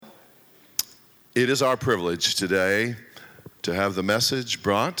It is our privilege today to have the message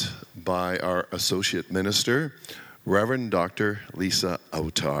brought by our associate minister, Reverend Dr. Lisa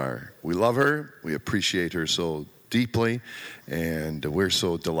Autar. We love her, we appreciate her so deeply, and we're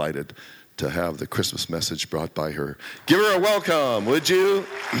so delighted to have the Christmas message brought by her. Give her a welcome, would you?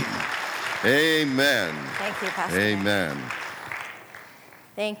 Amen. Thank you, Pastor Amen. Nick.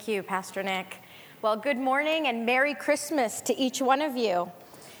 Thank you, Pastor Nick. Well, good morning and Merry Christmas to each one of you.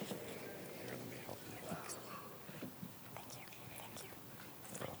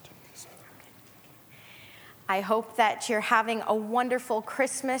 I hope that you're having a wonderful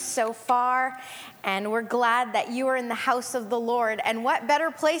Christmas so far, and we're glad that you are in the house of the Lord. And what better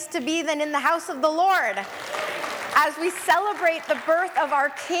place to be than in the house of the Lord? As we celebrate the birth of our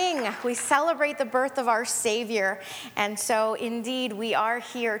King, we celebrate the birth of our Savior. And so, indeed, we are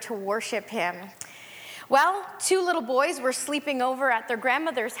here to worship Him. Well, two little boys were sleeping over at their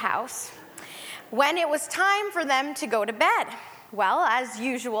grandmother's house when it was time for them to go to bed. Well, as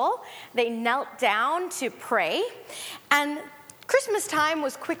usual, they knelt down to pray, and Christmas time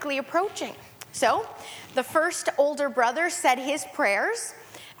was quickly approaching. So the first older brother said his prayers.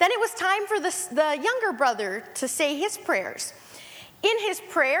 Then it was time for the younger brother to say his prayers. In his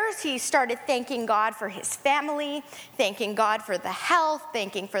prayers, he started thanking God for his family, thanking God for the health,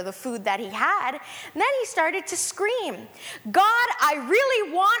 thanking for the food that he had. And then he started to scream, "God, I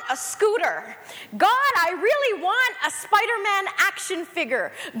really want a scooter. God, I really want a Spider-Man action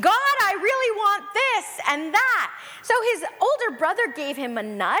figure. God, I really want this and that." So his older brother gave him a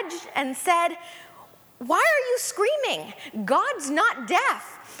nudge and said, "Why are you screaming? God's not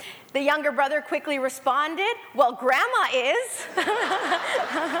deaf." The younger brother quickly responded, "Well, Grandma is."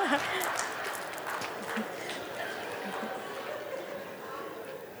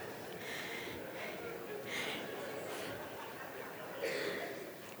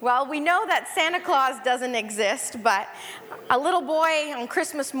 Well, we know that Santa Claus doesn't exist, but a little boy on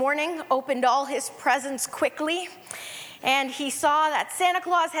Christmas morning opened all his presents quickly, and he saw that Santa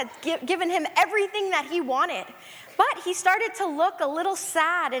Claus had given him everything that he wanted. But he started to look a little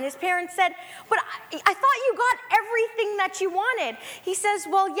sad, and his parents said, "But I thought you got everything that you wanted." He says,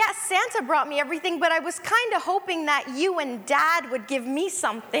 "Well, yes, Santa brought me everything, but I was kind of hoping that you and Dad would give me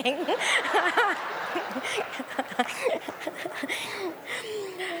something."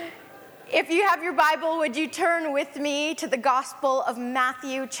 If you have your Bible, would you turn with me to the Gospel of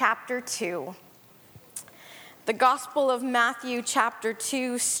Matthew chapter 2. The Gospel of Matthew chapter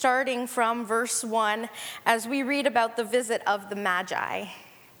 2, starting from verse 1, as we read about the visit of the Magi.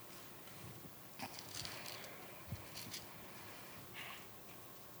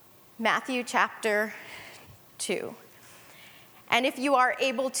 Matthew chapter 2. And if you are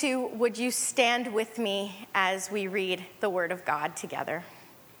able to, would you stand with me as we read the Word of God together?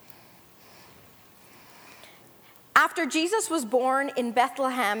 After Jesus was born in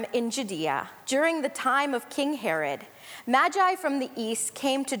Bethlehem in Judea, during the time of King Herod, Magi from the east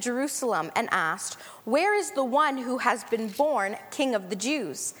came to Jerusalem and asked, "Where is the one who has been born King of the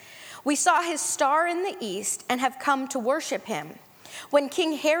Jews? We saw his star in the east and have come to worship him." When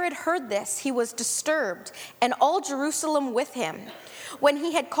King Herod heard this, he was disturbed, and all Jerusalem with him. When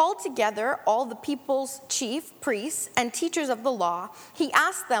he had called together all the people's chief priests and teachers of the law, he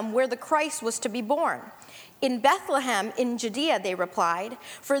asked them where the Christ was to be born. "In Bethlehem in Judea," they replied,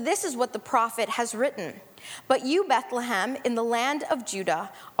 "for this is what the prophet has written. But you, Bethlehem, in the land of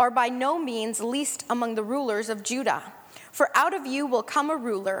Judah, are by no means least among the rulers of Judah. For out of you will come a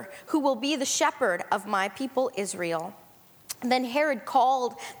ruler who will be the shepherd of my people Israel." Then Herod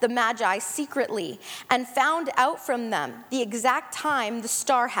called the Magi secretly and found out from them the exact time the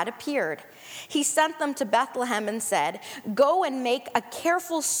star had appeared. He sent them to Bethlehem and said, "Go and make a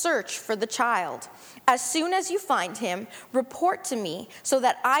careful search for the child. As soon as you find him, report to me so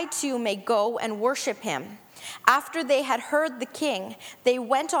that I too may go and worship him." After they had heard the king, they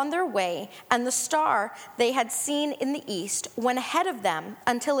went on their way, and the star they had seen in the east went ahead of them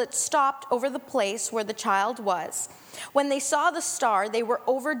until it stopped over the place where the child was. When they saw the star, they were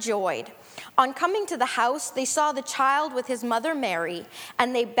overjoyed. On coming to the house, they saw the child with his mother Mary,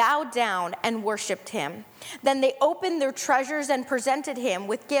 and they bowed down and worshipped him. Then they opened their treasures and presented him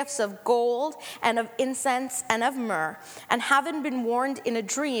with gifts of gold and of incense and of myrrh. And having been warned in a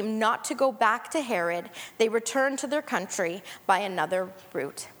dream not to go back to Herod, they returned to their country by another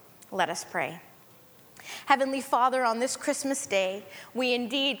route. Let us pray. Heavenly Father, on this Christmas day, we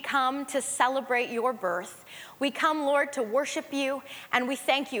indeed come to celebrate your birth. We come, Lord, to worship you, and we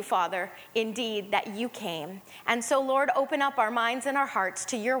thank you, Father, indeed, that you came. And so, Lord, open up our minds and our hearts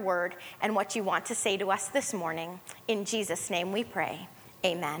to your word and what you want to say to us this morning. In Jesus' name we pray.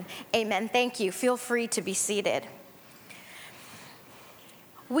 Amen. Amen. Thank you. Feel free to be seated.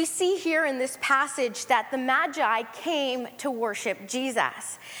 We see here in this passage that the Magi came to worship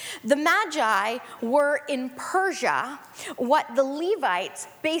Jesus. The Magi were in Persia what the Levites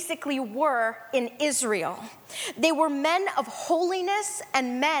basically were in Israel. They were men of holiness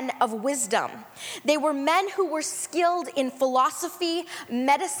and men of wisdom. They were men who were skilled in philosophy,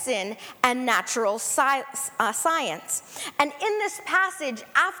 medicine, and natural science. And in this passage,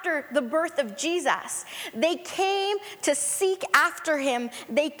 after the birth of Jesus, they came to seek after him.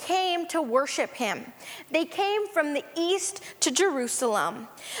 They came to worship him. They came from the east to Jerusalem.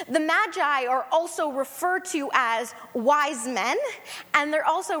 The Magi are also referred to as wise men, and they're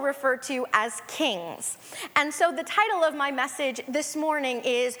also referred to as kings. And so the title of my message this morning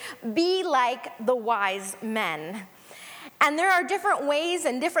is Be Like the Wise Men. And there are different ways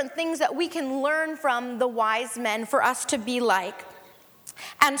and different things that we can learn from the wise men for us to be like.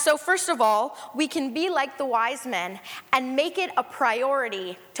 And so first of all, we can be like the wise men and make it a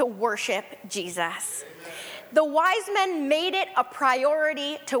priority to worship Jesus. The wise men made it a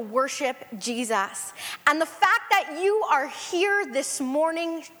priority to worship Jesus. And the fact that you are here this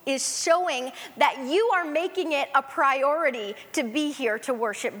morning is showing that you are making it a priority to be here to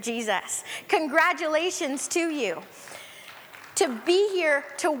worship Jesus. Congratulations to you. To be here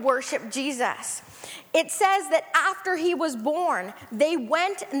to worship Jesus. It says that after he was born, they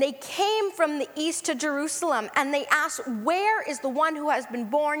went and they came from the east to Jerusalem, and they asked, "Where is the one who has been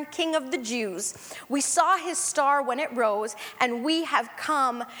born King of the Jews? We saw his star when it rose, and we have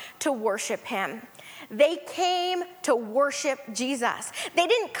come to worship him." They came to worship Jesus. They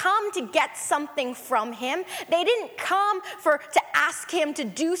didn't come to get something from him. They didn't come to ask him to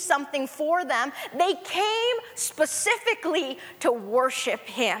do something for them. They came specifically to worship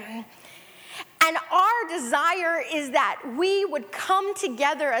him. And our desire is that we would come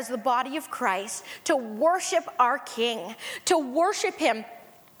together as the body of Christ to worship our King, to worship him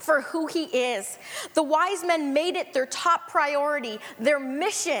for who he is. The wise men made it their top priority, their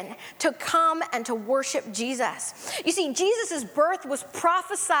mission, to come and to worship Jesus. You see, Jesus' birth was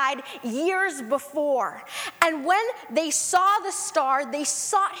prophesied years before. And when they saw the star, they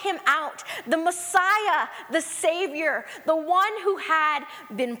sought him out, the Messiah, the Savior, the one who had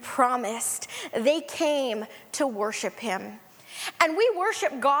been promised. They came to worship him. And we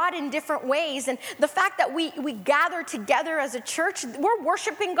worship God in different ways. And the fact that we gather together as a church, we're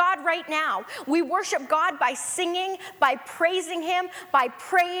worshiping God right now. We worship God by singing, by praising him, by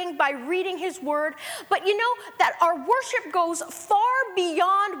praying, by reading his word. But you know that our worship goes far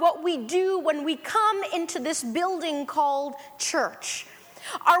beyond what we do when we come into this building called church.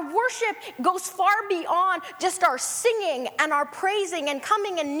 Our worship goes far beyond just our singing and our praising and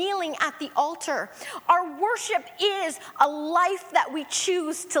coming and kneeling at the altar. Our worship is a life that we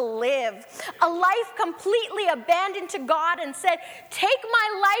choose to live, a life completely abandoned to God and said, "Take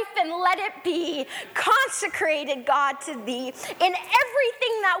my life and let it be consecrated, God, to thee." In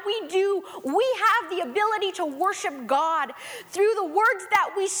everything that we do, we have the ability to worship God through the words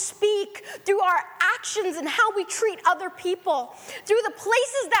that we speak, through our actions and how we treat other people, through the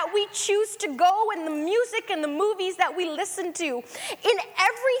places that we choose to go and the music and the movies that we listen to. In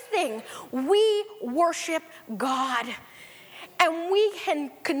everything, we worship God. And we can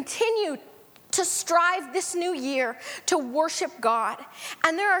continue to strive this new year to worship God.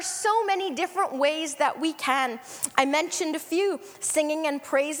 And there are so many different ways that we can. I mentioned a few: singing and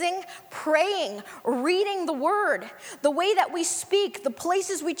praising, praying, reading the word, the way that we speak, the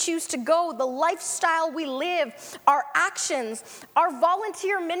places we choose to go, the lifestyle we live, our actions, our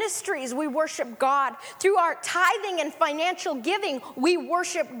volunteer ministries, we worship God. Through our tithing and financial giving, we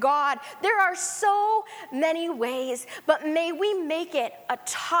worship God. There are so many ways, but may we make it a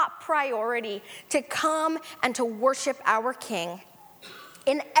top priority to come and to worship our King.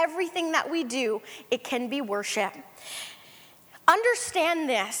 In everything that we do, it can be worship. Understand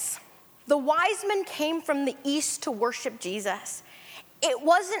this. The wise men came from the east to worship Jesus. It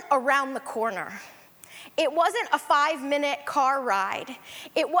wasn't around the corner. It wasn't a 5-minute car ride.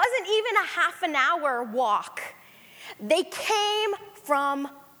 It wasn't even a half an hour walk. They came from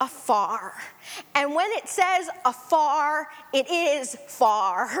afar. And when it says afar, it is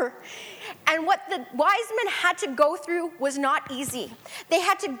far. And what the wise men had to go through was not easy. They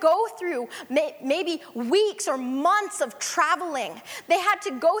had to go through maybe weeks or months of traveling. They had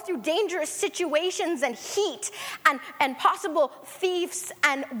to go through dangerous situations and heat and possible thieves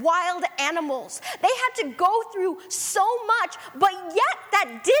and wild animals. They had to go through so much, but yet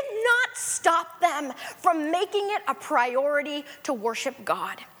that did not stop them from making it a priority to worship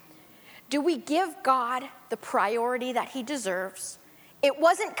God. Do we give God the priority that he deserves It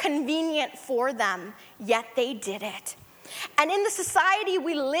wasn't convenient for them, yet they did it. And in the society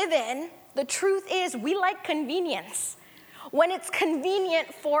we live in, the truth is we like convenience when it's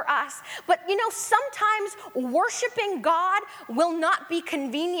convenient for us. But sometimes worshiping God will not be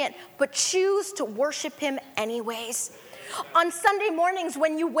convenient, but choose to worship him anyways. On Sunday mornings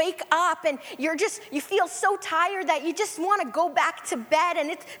when you wake up and you feel so tired that you just want to go back to bed and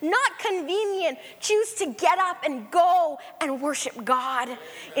it's not convenient, choose to get up and go and worship God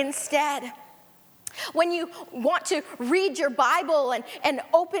instead. When you want to read your Bible and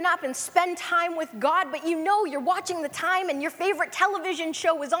open up and spend time with God, but you're watching the time and your favorite television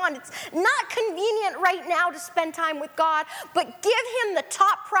show is on, it's not convenient right now to spend time with God, but give him the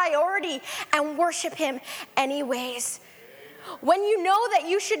top priority and worship him anyways. When you know that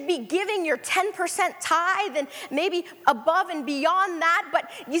you should be giving your 10% tithe and maybe above and beyond that, but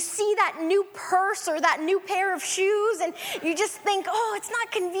you see that new purse or that new pair of shoes and you just think, it's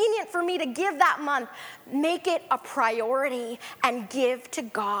not convenient for me to give that month. Make it a priority and give to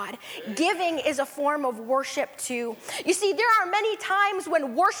God. Giving is a form of worship too. You see, there are many times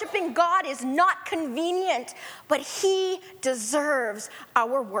when worshiping God is not convenient, but he deserves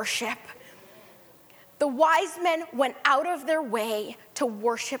our worship. The wise men went out of their way to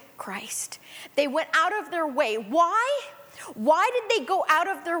worship Christ. They went out of their way. Why? Why did they go out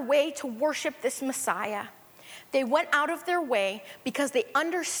of their way to worship this Messiah? They went out of their way because they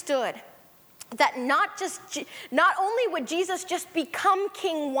understood that not only would Jesus just become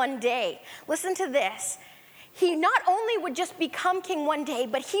king one day. Listen to this. He not only would just become king one day,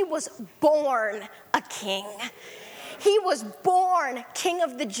 but he was born a king. He was born King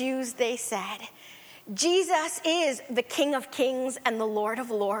of the Jews, they said. Jesus is the King of Kings and the Lord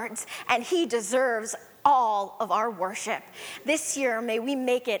of Lords, and he deserves all of our worship. This year, may we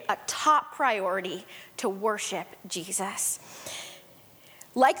make it a top priority to worship Jesus.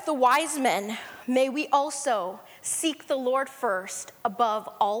 Like the wise men, may we also seek the Lord first above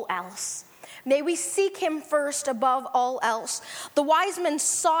all else. May we seek him first above all else. The wise men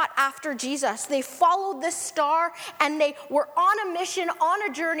sought after Jesus. They followed this star and they were on a mission, on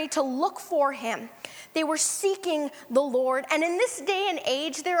a journey to look for him. They were seeking the Lord. And in this day and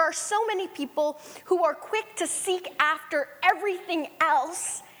age, there are so many people who are quick to seek after everything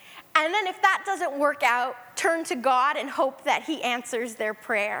else. And then if that doesn't work out, turn to God and hope that he answers their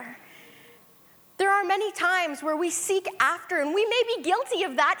prayer. There are many times where we seek after, and we may be guilty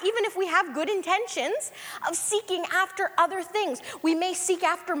of that, even if we have good intentions of seeking after other things. We may seek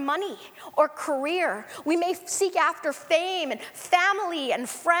after money or career. We may seek after fame and family and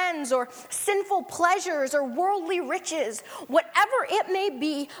friends or sinful pleasures or worldly riches. Whatever it may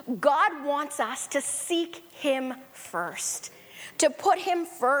be, God wants us to seek him first. To put him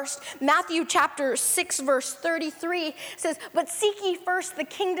first. Matthew chapter 6 verse 33 says, "But seek ye first the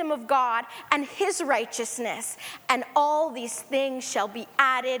kingdom of God and his righteousness, and all these things shall be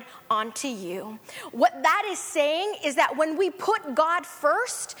added unto you." What that is saying is that when we put God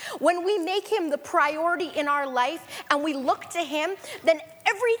first, when we make him the priority in our life and we look to him, then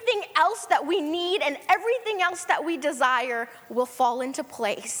everything else that we need and everything else that we desire will fall into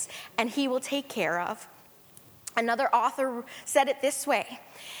place and he will take care of. Another author said it this way.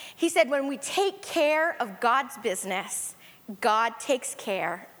 He said, when we take care of God's business, God takes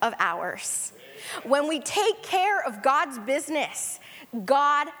care of ours. When we take care of God's business,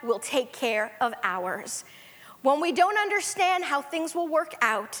 God will take care of ours. When we don't understand how things will work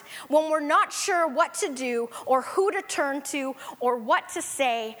out, when we're not sure what to do or who to turn to or what to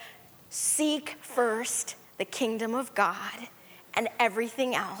say, seek first the kingdom of God, and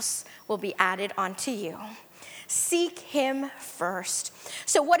everything else will be added onto you. Seek him first.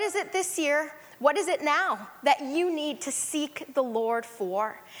 So what is it this year? What is it now that you need to seek the Lord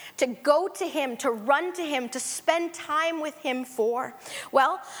for? To go to him, to run to him, to spend time with him for?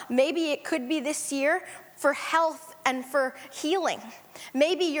 Well, maybe it could be this year for health and for healing.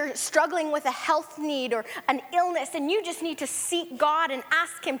 Maybe you're struggling with a health need or an illness and you just need to seek God and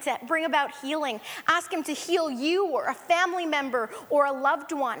ask him to bring about healing. Ask him to heal you or a family member or a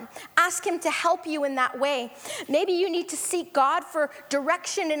loved one. Ask him to help you in that way. Maybe you need to seek God for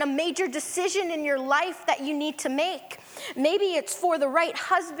direction in a major decision in your life that you need to make. Maybe it's for the right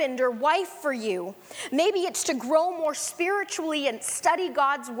husband or wife for you. Maybe it's to grow more spiritually and study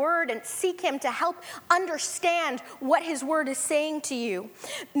God's word and seek him to help understand what his word is saying to you.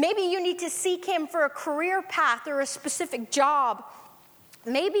 Maybe you need to seek him for a career path or a specific job.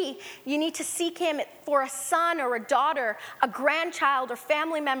 Maybe you need to seek him for a son or a daughter, a grandchild or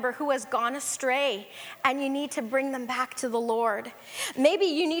family member who has gone astray, and you need to bring them back to the Lord. Maybe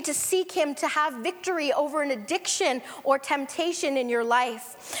you need to seek him to have victory over an addiction or temptation in your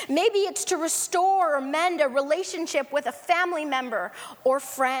life. Maybe it's to restore or mend a relationship with a family member or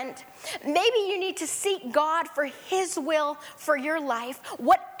friend. Maybe you need to seek God for his will for your life.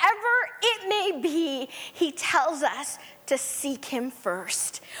 Whatever it may be, he tells us to seek him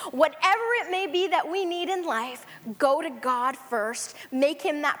first. Whatever it may be that we need in life, go to God first. Make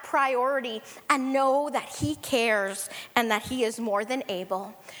him that priority and know that he cares and that he is more than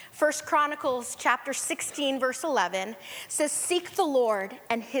able. 1 Chronicles chapter 16 verse 11 says, "Seek the Lord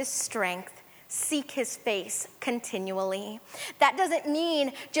and his strength. Seek his face continually." That doesn't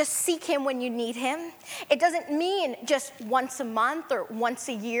mean just seek him when you need him. It doesn't mean just once a month or once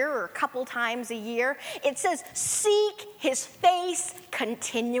a year or a couple times a year. It says seek his face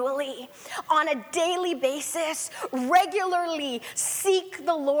continually. On a daily basis, regularly seek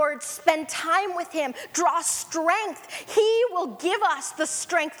the Lord. Spend time with him. Draw strength. He will give us the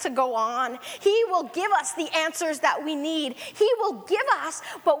strength to go on. He will give us the answers that we need. He will give us,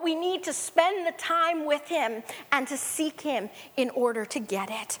 but we need to spend the time with him and to seek him in order to get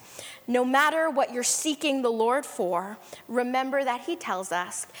it. No matter what you're seeking the Lord for, remember that he tells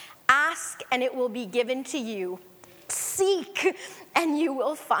us, ask and it will be given to you. Seek and you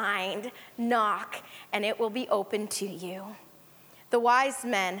will find. Knock and it will be open to you. The wise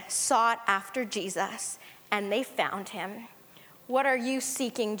men sought after Jesus and they found him. What are you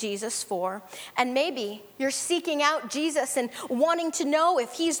seeking Jesus for? And maybe you're seeking out Jesus and wanting to know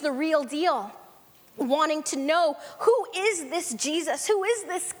if he's the real deal. Wanting to know, who is this Jesus? Who is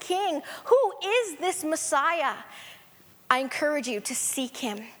this King? Who is this Messiah? I encourage you to seek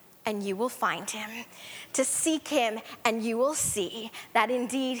him and you will find him. To seek him and you will see that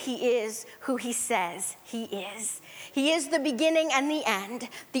indeed he is who he says he is. He is the beginning and the end,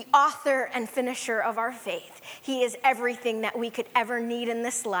 the author and finisher of our faith. He is everything that we could ever need in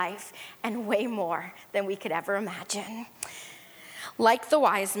this life and way more than we could ever imagine. Like the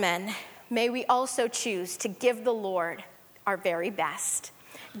wise men, may we also choose to give the Lord our very best.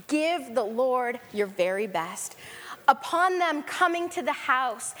 Give the Lord your very best. Upon them coming to the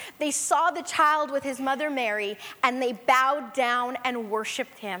house, they saw the child with his mother Mary, and they bowed down and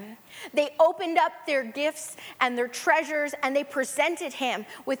worshiped him. They opened up their gifts and their treasures, and they presented him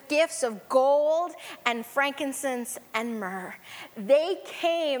with gifts of gold and frankincense and myrrh. They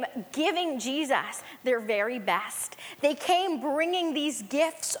came giving Jesus their very best. They came bringing these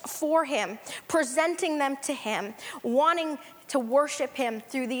gifts for him, presenting them to him, wanting to worship him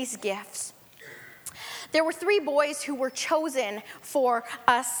through these gifts. There were 3 boys who were chosen for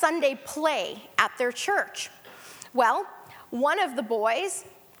a Sunday play at their church. Well, one of the boys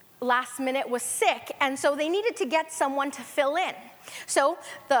last minute was sick, and so they needed to get someone to fill in. So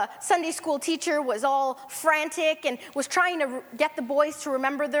the Sunday school teacher was all frantic and was trying to get the boys to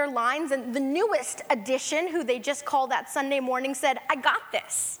remember their lines, and the newest addition, who they just called that Sunday morning, said, "I got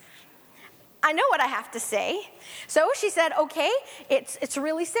this. I know what I have to say." So she said, okay, it's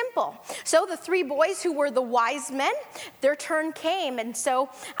really simple. So the 3 boys who were the wise men, their turn came. And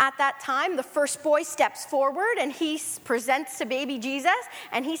so at that time, the first boy steps forward and he presents to baby Jesus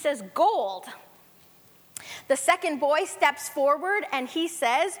and he says, "Gold." The second boy steps forward and he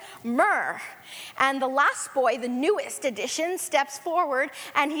says, "Myrrh." And the last boy, the newest addition, steps forward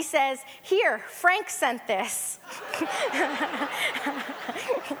and he says, "Here, Frank sent this."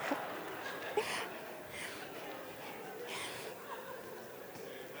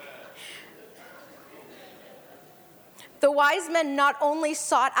 The wise men not only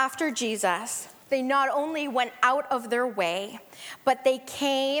sought after Jesus, they not only went out of their way, but they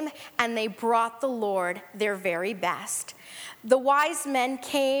came and they brought the Lord their very best. The wise men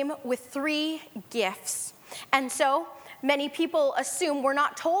came with 3 gifts. And so many people assume, we're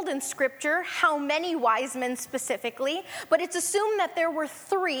not told in Scripture how many wise men specifically, but it's assumed that there were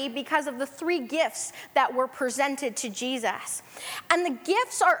 3 because of the 3 gifts that were presented to Jesus. And the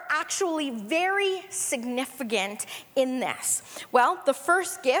gifts are actually very significant in this. Well, the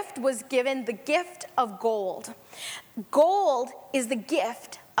first gift was given the gift of gold. Gold is the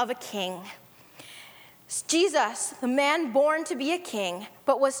gift of a king. Jesus, the man born to be a king,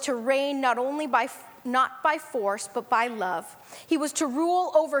 but was to reign not by force, but by love. He was to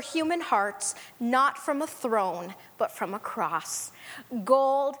rule over human hearts, not from a throne, but from a cross.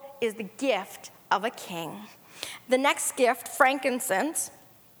 Gold is the gift of a king. The next gift, frankincense,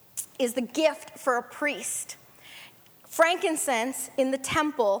 is the gift for a priest. Frankincense in the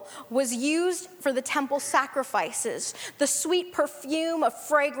temple was used for the temple sacrifices. The sweet perfume of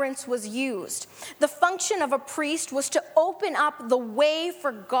fragrance was used. The function of a priest was to open up the way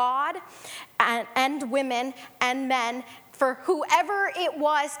for God and women and men, for whoever it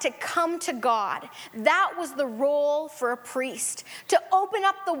was to come to God. That was the role for a priest, to open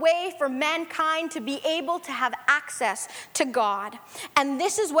up the way for mankind to be able to have access to God. And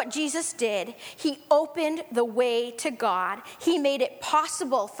this is what Jesus did. He opened the way to God. He made it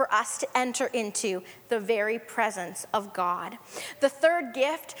possible for us to enter into the very presence of God. The third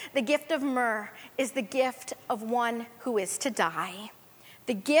gift, the gift of myrrh, is the gift of one who is to die.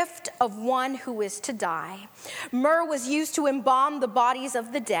 The gift of one who is to die. Myrrh was used to embalm the bodies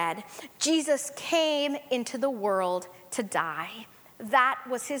of the dead. Jesus came into the world to die. That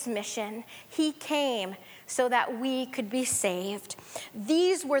was his mission. He came so that we could be saved.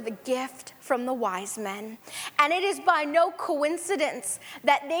 These were the gift from the wise men. And it is by no coincidence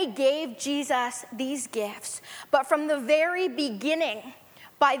that they gave Jesus these gifts. But from the very beginning,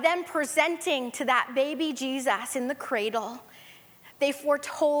 by them presenting to that baby Jesus in the cradle, they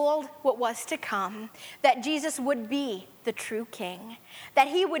foretold what was to come, that Jesus would be the true king, that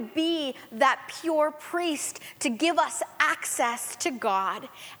he would be that pure priest to give us access to God,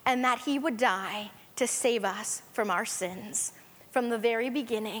 and that he would die to save us from our sins. From the very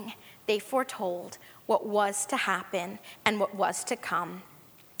beginning, they foretold what was to happen and what was to come.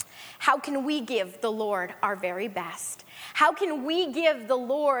 How can we give the Lord our very best? How can we give the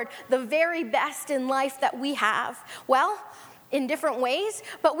Lord the very best in life that we have? Well, in different ways,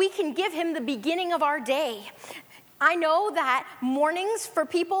 but we can give him the beginning of our day. I know that mornings for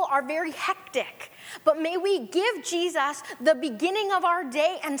people are very hectic, but may we give Jesus the beginning of our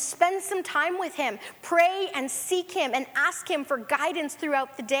day and spend some time with him, pray and seek him and ask him for guidance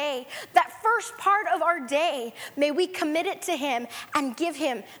throughout the day. That first part of our day, may we commit it to him and give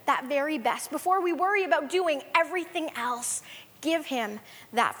him that very best. Before we worry about doing everything else, give him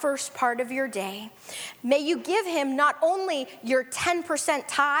that first part of your day. May you give him not only your 10%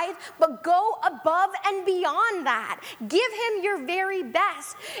 tithe, but go above and beyond that. Give him your very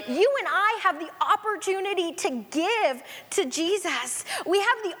best. You and I have the opportunity to give to Jesus. We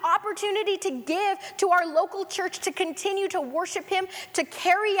have the opportunity to give to our local church, to continue to worship him, to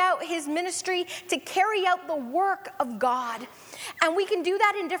carry out his ministry, to carry out the work of God. And we can do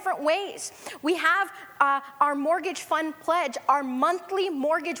that in different ways. We have our mortgage fund pledge, our monthly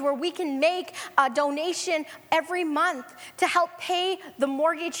mortgage, where we can make a donation every month to help pay the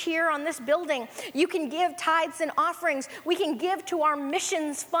mortgage here on this building. You can give tithes and offerings. We can give to our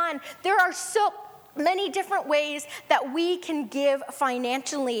missions fund. There are so many different ways that we can give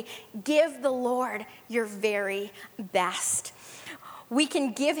financially. Give the Lord your very best. We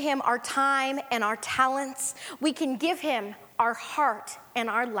can give him our time and our talents. We can give him our heart and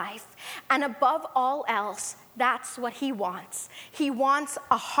our life. And above all else, that's what he wants. He wants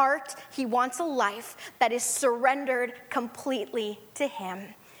a heart, he wants a life that is surrendered completely to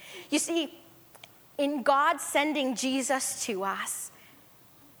him. You see, in God sending Jesus to us,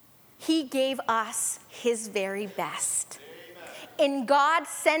 he gave us his very best. In God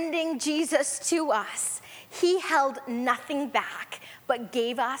sending Jesus to us, he held nothing back, but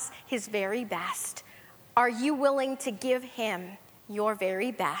gave us his very best. Are you willing to give him your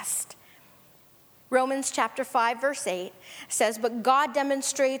very best? Romans chapter 5, verse 8 says, "But God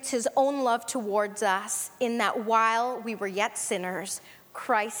demonstrates his own love towards us in that while we were yet sinners,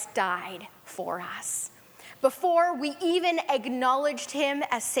 Christ died for us." Before we even acknowledged him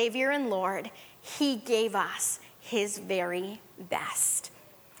as Savior and Lord, he gave us his very best.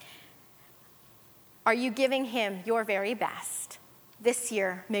 Are you giving him your very best? This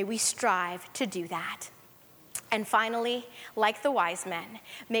year, may we strive to do that. And finally, like the wise men,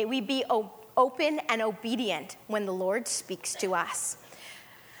 may we be open and obedient when the Lord speaks to us.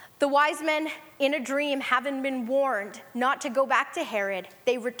 The wise men in a dream, having been warned not to go back to Herod,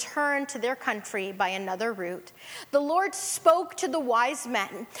 they returned to their country by another route. The Lord spoke to the wise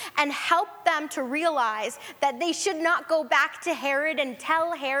men and helped them to realize that they should not go back to Herod and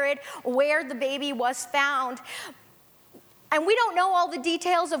tell Herod where the baby was found. And we don't know all the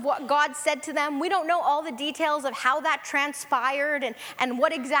details of what God said to them. We don't know all the details of how that transpired and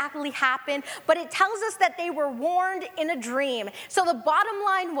what exactly happened. But it tells us that they were warned in a dream. So the bottom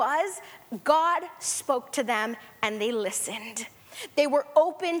line was, God spoke to them and they listened. They were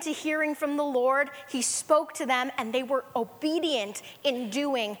open to hearing from the Lord. He spoke to them, and they were obedient in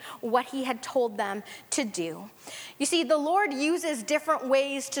doing what he had told them to do. You see, the Lord uses different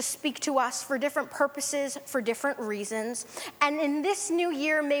ways to speak to us for different purposes, for different reasons. And in this new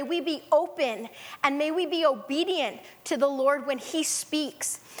year, may we be open and may we be obedient to the Lord when he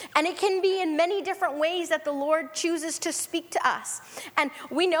speaks. And it can be in many different ways that the Lord chooses to speak to us. And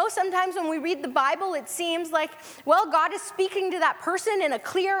we know sometimes when we read the Bible, it seems like, well, God is speaking to that person in a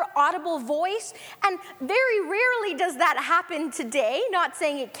clear, audible voice. And very rarely does that happen today. Not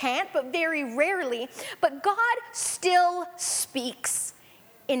saying it can't, but very rarely. But God still speaks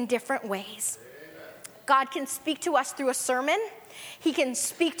in different ways. God can speak to us through a sermon. He can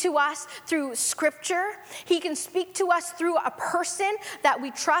speak to us through scripture. He can speak to us through a person that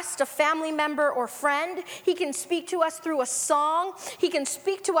we trust, a family member or friend. He can speak to us through a song. He can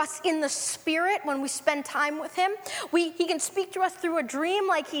speak to us in the spirit when we spend time with him. He can speak to us through a dream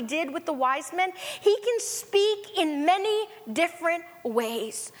like he did with the wise men. He can speak in many different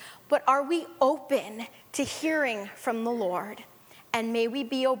ways. But are we open to hearing from the Lord? And may we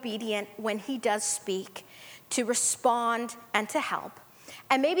be obedient when he does speak, to respond and to help.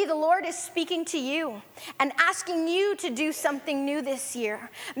 And maybe the Lord is speaking to you and asking you to do something new this year.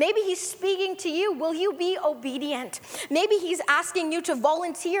 Maybe he's speaking to you. Will you be obedient? Maybe he's asking you to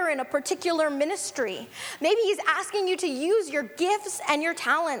volunteer in a particular ministry. Maybe he's asking you to use your gifts and your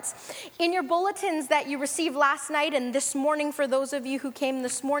talents. In your bulletins that you received last night and this morning, for those of you who came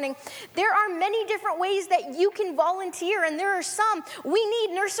this morning, there are many different ways that you can volunteer. And there are some. We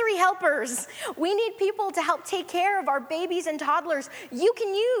need nursery helpers. We need people to help take care of our babies and toddlers. You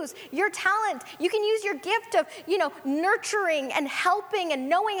can use your talent. You can use your gift of, nurturing and helping and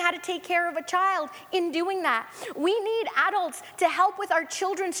knowing how to take care of a child in doing that. We need adults to help with our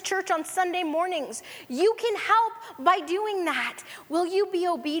children's church on Sunday mornings. You can help by doing that. Will you be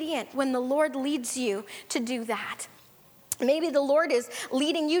obedient when the Lord leads you to do that? Maybe the Lord is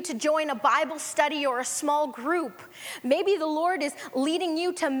leading you to join a Bible study or a small group. Maybe the Lord is leading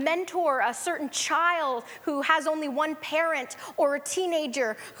you to mentor a certain child who has only one parent, or a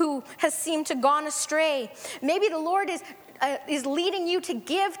teenager who has seemed to gone astray. Maybe the Lord is leading you to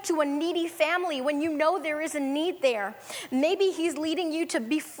give to a needy family when you know there is a need there. Maybe he's leading you to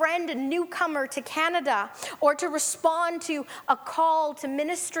befriend a newcomer to Canada, or to respond to a call to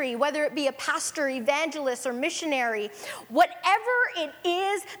ministry, whether it be a pastor, evangelist, or missionary. Whatever it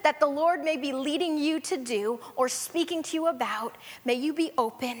is that the Lord may be leading you to do or speaking to you about, may you be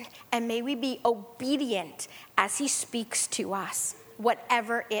open and may we be obedient as he speaks to us,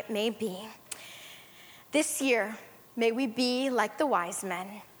 whatever it may be. This year, may we be like the wise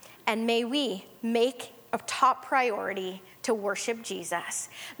men, and may we make a top priority to worship Jesus.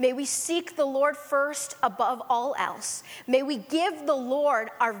 May we seek the Lord first above all else. May we give the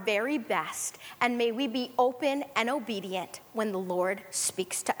Lord our very best, and may we be open and obedient when the Lord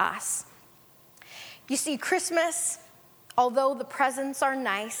speaks to us. You see, Christmas, although the presents are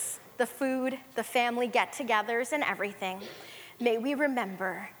nice, the food, the family get-togethers and everything, may we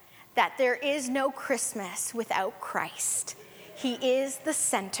remember that there is no Christmas without Christ. He is the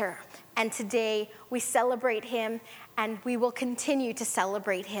center, and today we celebrate him, and we will continue to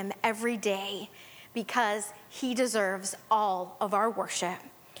celebrate him every day because he deserves all of our worship.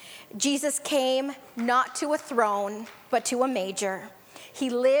 Jesus came not to a throne, but to a manger. He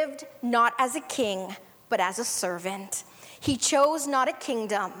lived not as a king, but as a servant. He chose not a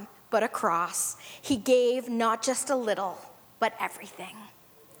kingdom, but a cross. He gave not just a little, but everything.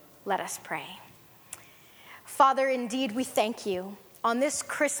 Let us pray. Father, indeed, we thank you on this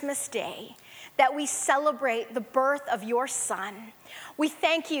Christmas day that we celebrate the birth of your Son. We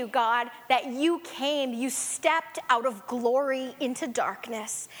thank you, God, that you came, you stepped out of glory into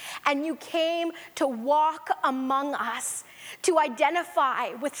darkness, and you came to walk among us, to identify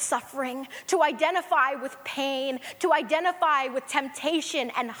with suffering, to identify with pain, to identify with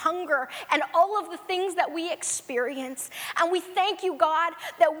temptation and hunger and all of the things that we experience. And we thank you, God,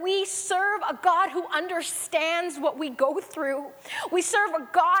 that we serve a God who understands what we go through. We serve a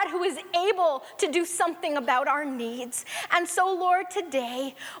God who is able to do something about our needs. And so, Lord,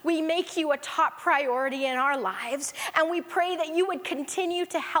 today we make you a top priority in our lives, and we pray that you would continue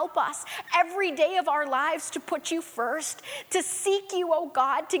to help us every day of our lives to put you first, to seek you, oh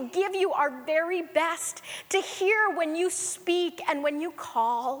God, to give you our very best, to hear when you speak and when you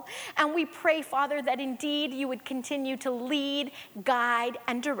call. And we pray, Father, that indeed you would continue to lead, guide,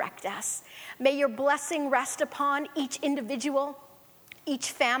 and direct us. May your blessing rest upon each individual,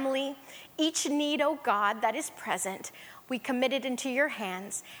 each family, Each need, oh God, that is present, we commit it into your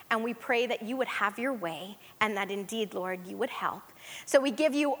hands, and we pray that you would have your way, and that indeed, Lord, you would help. So we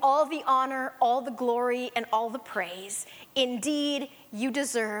give you all the honor, all the glory, and all the praise. Indeed, you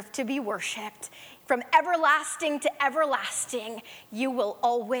deserve to be worshiped. From everlasting to everlasting, you will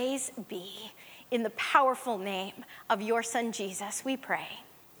always be. In the powerful name of your Son, Jesus, we pray.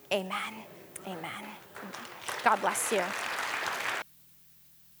 Amen. Amen. God bless you.